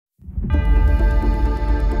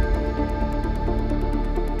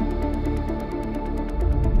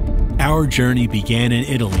Our journey began in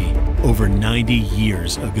Italy over 90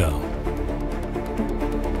 years ago.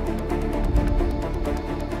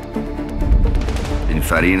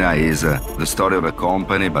 Pininfarina is the story of a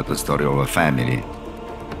company, but the story of a family.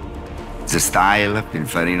 It's a style.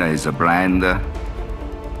 Pininfarina is a brand,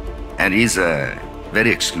 and is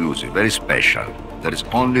very exclusive, very special. There is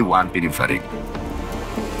only one Pininfarina.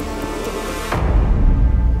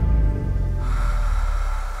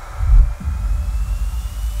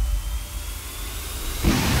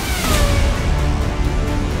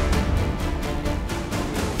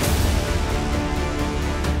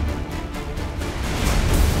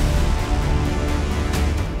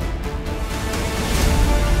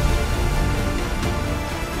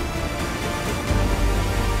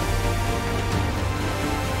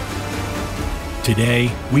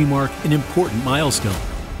 Today, we mark an important milestone,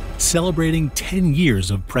 celebrating 10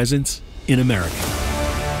 years of presence in America.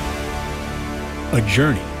 A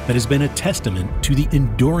journey that has been a testament to the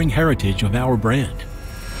enduring heritage of our brand.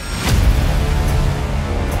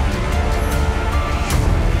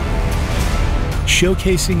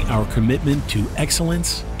 Showcasing our commitment to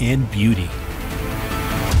excellence and beauty.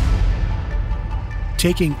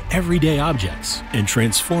 Taking everyday objects and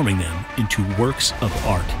transforming them into works of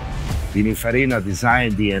art. Pininfarina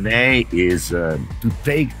design DNA is to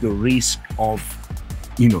take the risk of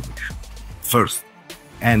innovation first,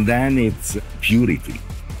 and then it's purity.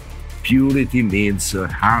 Purity means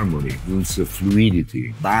harmony, means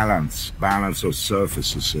fluidity, balance of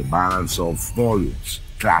surfaces, balance of volumes,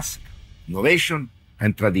 classic, innovation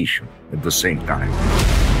and tradition at the same time.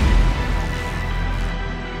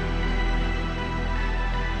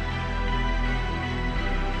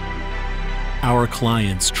 Our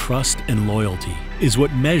clients' trust and loyalty is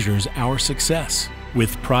what measures our success,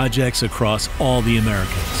 with projects across all the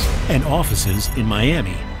Americas and offices in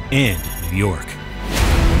Miami and New York.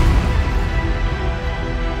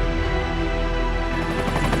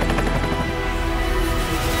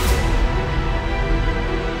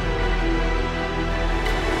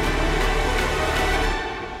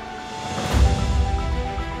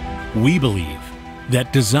 We believe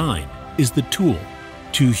that design is the tool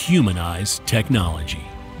to humanize technology.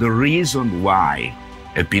 The reason why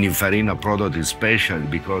a Pininfarina product is special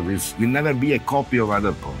because it will never be a copy of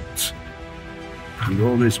other products. It will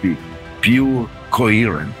always be pure,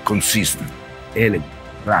 coherent, consistent, elegant,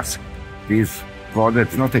 classic. This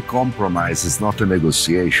product is not a compromise, it's not a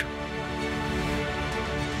negotiation.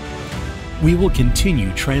 We will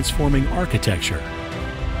continue transforming architecture,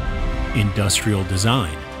 industrial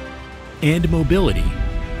design, and mobility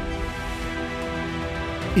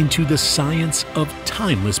into the science of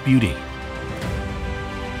timeless beauty,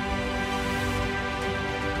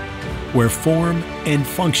 where form and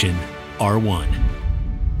function are one.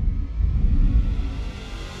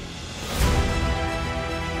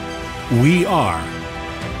 We are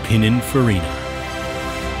Pininfarina.